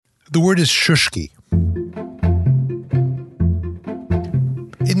The word is shushki.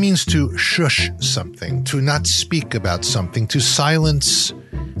 It means to shush something, to not speak about something, to silence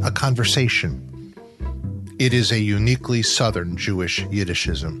a conversation. It is a uniquely Southern Jewish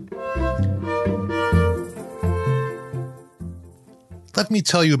Yiddishism. Let me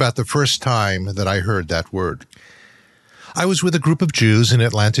tell you about the first time that I heard that word. I was with a group of Jews in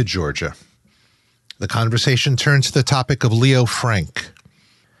Atlanta, Georgia. The conversation turned to the topic of Leo Frank.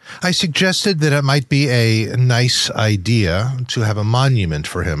 I suggested that it might be a nice idea to have a monument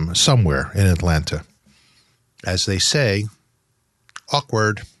for him somewhere in Atlanta. As they say,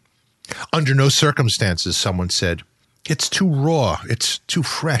 awkward. Under no circumstances, someone said. It's too raw. It's too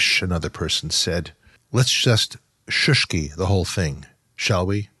fresh, another person said. Let's just shushki the whole thing, shall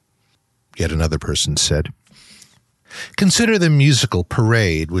we? Yet another person said. Consider the musical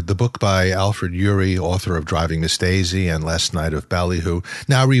Parade, with the book by Alfred Urey, author of Driving Miss Daisy and Last Night of Ballyhoo,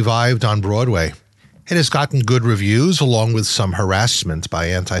 now revived on Broadway. It has gotten good reviews, along with some harassment by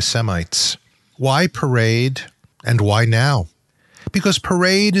anti-Semites. Why Parade, and why now? Because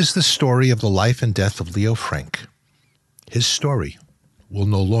Parade is the story of the life and death of Leo Frank. His story will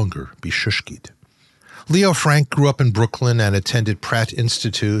no longer be shushkied. Leo Frank grew up in Brooklyn and attended Pratt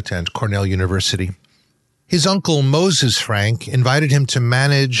Institute and Cornell University. His uncle, Moses Frank, invited him to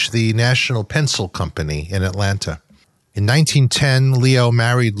manage the National Pencil Company in Atlanta. In 1910, Leo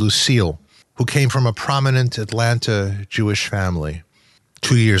married Lucille, who came from a prominent Atlanta Jewish family.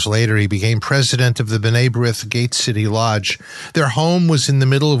 2 years later, he became president of the B'nai B'rith Gate City Lodge. Their home was in the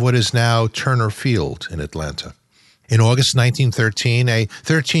middle of what is now Turner Field in Atlanta. In August 1913, a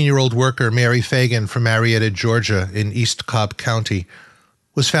 13-year-old worker, Mary Fagan, from Marietta, Georgia, in East Cobb County,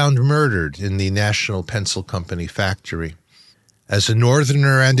 was found murdered in the National Pencil Company factory. As a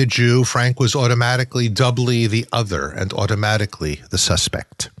Northerner and a Jew, Frank was automatically doubly the other and automatically the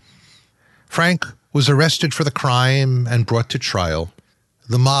suspect. Frank was arrested for the crime and brought to trial.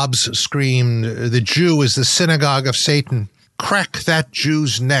 The mobs screamed, "The Jew is the synagogue of Satan. Crack that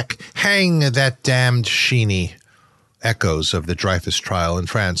Jew's neck. Hang that damned Sheeny." Echoes of the Dreyfus trial in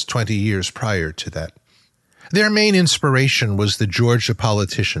France 20 years prior to that. Their main inspiration was the Georgia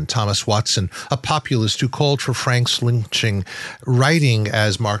politician Thomas Watson, a populist who called for Frank's lynching, writing,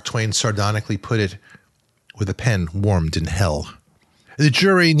 as Mark Twain sardonically put it, with a pen warmed in hell. The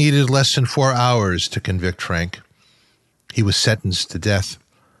jury needed less than 4 hours to convict Frank. He was sentenced to death.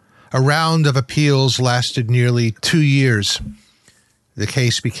 A round of appeals lasted nearly 2 years. The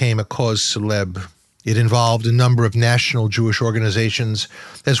case became a cause célèbre. It involved a number of national Jewish organizations,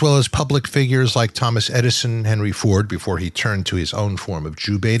 as well as public figures like Thomas Edison, Henry Ford, before he turned to his own form of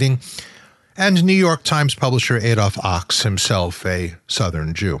Jew baiting, and New York Times publisher Adolph Ochs, himself a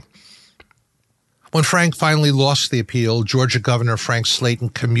Southern Jew. When Frank finally lost the appeal, Georgia Governor Frank Slayton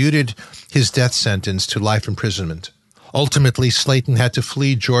commuted his death sentence to life imprisonment. Ultimately, Slayton had to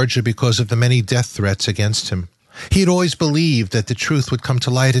flee Georgia because of the many death threats against him. He had always believed that the truth would come to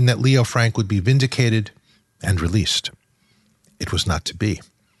light and that Leo Frank would be vindicated and released. It was not to be.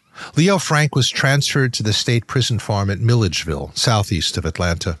 Leo Frank was transferred to the state prison farm at Milledgeville, southeast of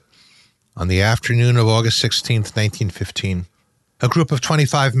Atlanta. On the afternoon of August 16, 1915, a group of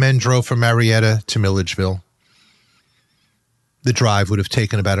 25 men drove from Marietta to Milledgeville. The drive would have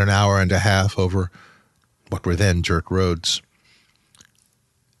taken about an hour and a half over what were then dirt roads.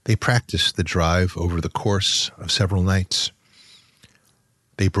 They practiced the drive over the course of several nights.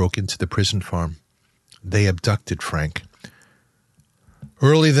 They broke into the prison farm. They abducted Frank.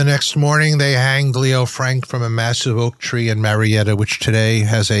 Early the next morning, they hanged Leo Frank from a massive oak tree in Marietta, which today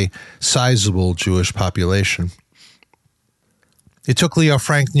has a sizable Jewish population. It took Leo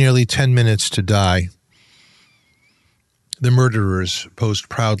Frank nearly 10 minutes to die. The murderers posed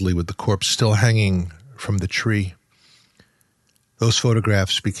proudly with the corpse still hanging from the tree. Those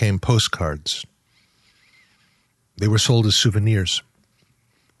photographs became postcards. They were sold as souvenirs.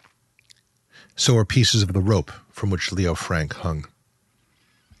 So were pieces of the rope from which Leo Frank hung.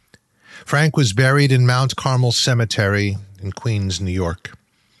 Frank was buried in Mount Carmel Cemetery in Queens, New York.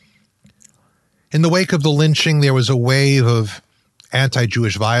 In the wake of the lynching, there was a wave of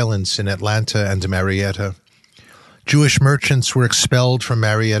anti-Jewish violence in Atlanta and Marietta. Jewish merchants were expelled from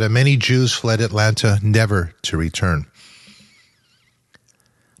Marietta. Many Jews fled Atlanta, never to return.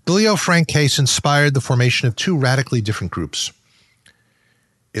 The Leo Frank case inspired the formation of two radically different groups.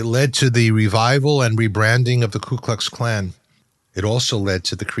 It led to the revival and rebranding of the Ku Klux Klan. It also led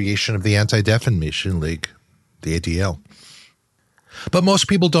to the creation of the Anti-Defamation League, the ADL. But most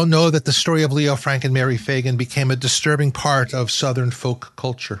people don't know that the story of Leo Frank and Mary Fagan became a disturbing part of Southern folk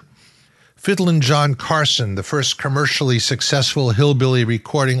culture. Fiddlin' John Carson, the first commercially successful hillbilly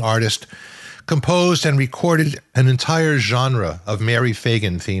recording artist, composed and recorded an entire genre of Mary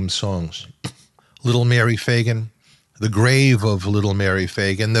Phagan-themed songs. Little Mary Phagan, The Grave of Little Mary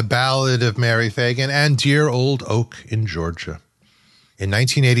Phagan, The Ballad of Mary Phagan, and Dear Old Oak in Georgia. In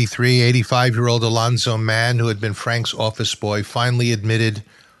 1983, 85-year-old Alonzo Mann, who had been Frank's office boy, finally admitted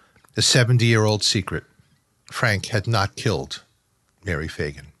the 70-year-old secret. Frank had not killed Mary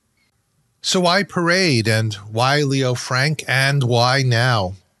Phagan. So why Parade, and why Leo Frank, and why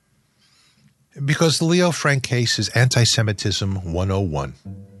now? Because the Leo Frank case is Anti-Semitism 101.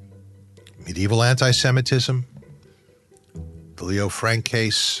 Medieval anti-Semitism. The Leo Frank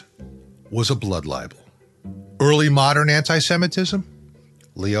case was a blood libel. Early modern anti-Semitism.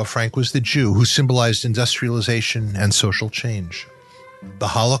 Leo Frank was the Jew who symbolized industrialization and social change. The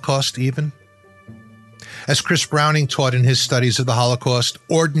Holocaust even. As Chris Browning taught in his studies of the Holocaust,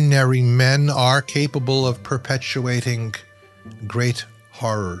 ordinary men are capable of perpetuating great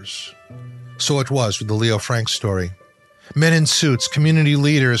horrors. So it was with the Leo Frank story. Men in suits, community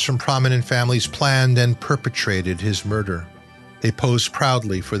leaders from prominent families planned and perpetrated his murder. They posed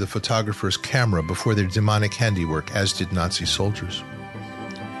proudly for the photographer's camera before their demonic handiwork, as did Nazi soldiers.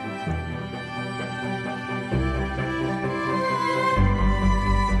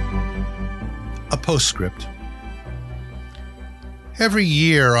 A postscript. Every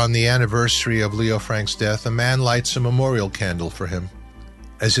year on the anniversary of Leo Frank's death, a man lights a memorial candle for him,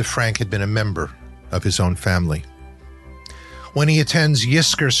 as if Frank had been a member of his own family. When he attends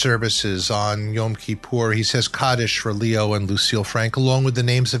Yizkor services on Yom Kippur, he says Kaddish for Leo and Lucille Frank, along with the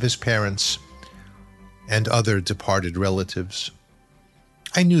names of his parents and other departed relatives.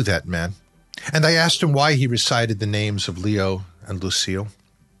 I knew that man, and I asked him why he recited the names of Leo and Lucille.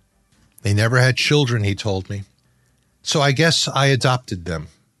 They never had children, he told me. So I guess I adopted them.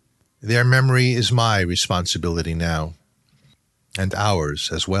 Their memory is my responsibility now, and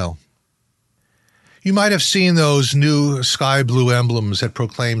ours as well. You might have seen those new sky blue emblems that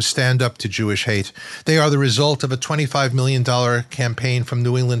proclaim "Stand Up to Jewish Hate." They are the result of a $25 million campaign from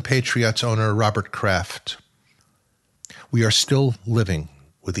New England Patriots owner Robert Kraft. We are still living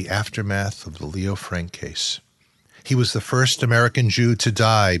with the aftermath of the Leo Frank case. He was the first American Jew to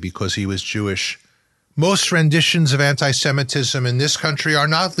die because he was Jewish. Most renditions of anti-Semitism in this country are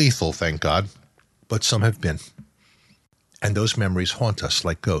not lethal, thank God, but some have been. And those memories haunt us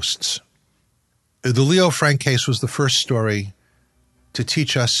like ghosts. The Leo Frank case was the first story to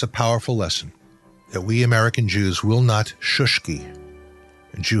teach us a powerful lesson, that we American Jews will not shushki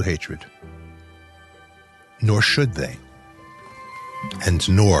Jew hatred. Nor should they. And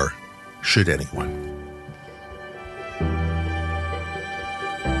nor should anyone.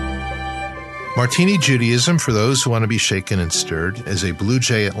 Martini Judaism, for those who want to be shaken and stirred, is a Blue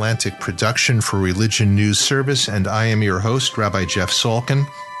Jay Atlantic production for Religion News Service, and I am your host, Rabbi Jeff Salkin.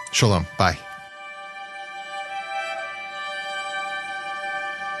 Shalom. Bye.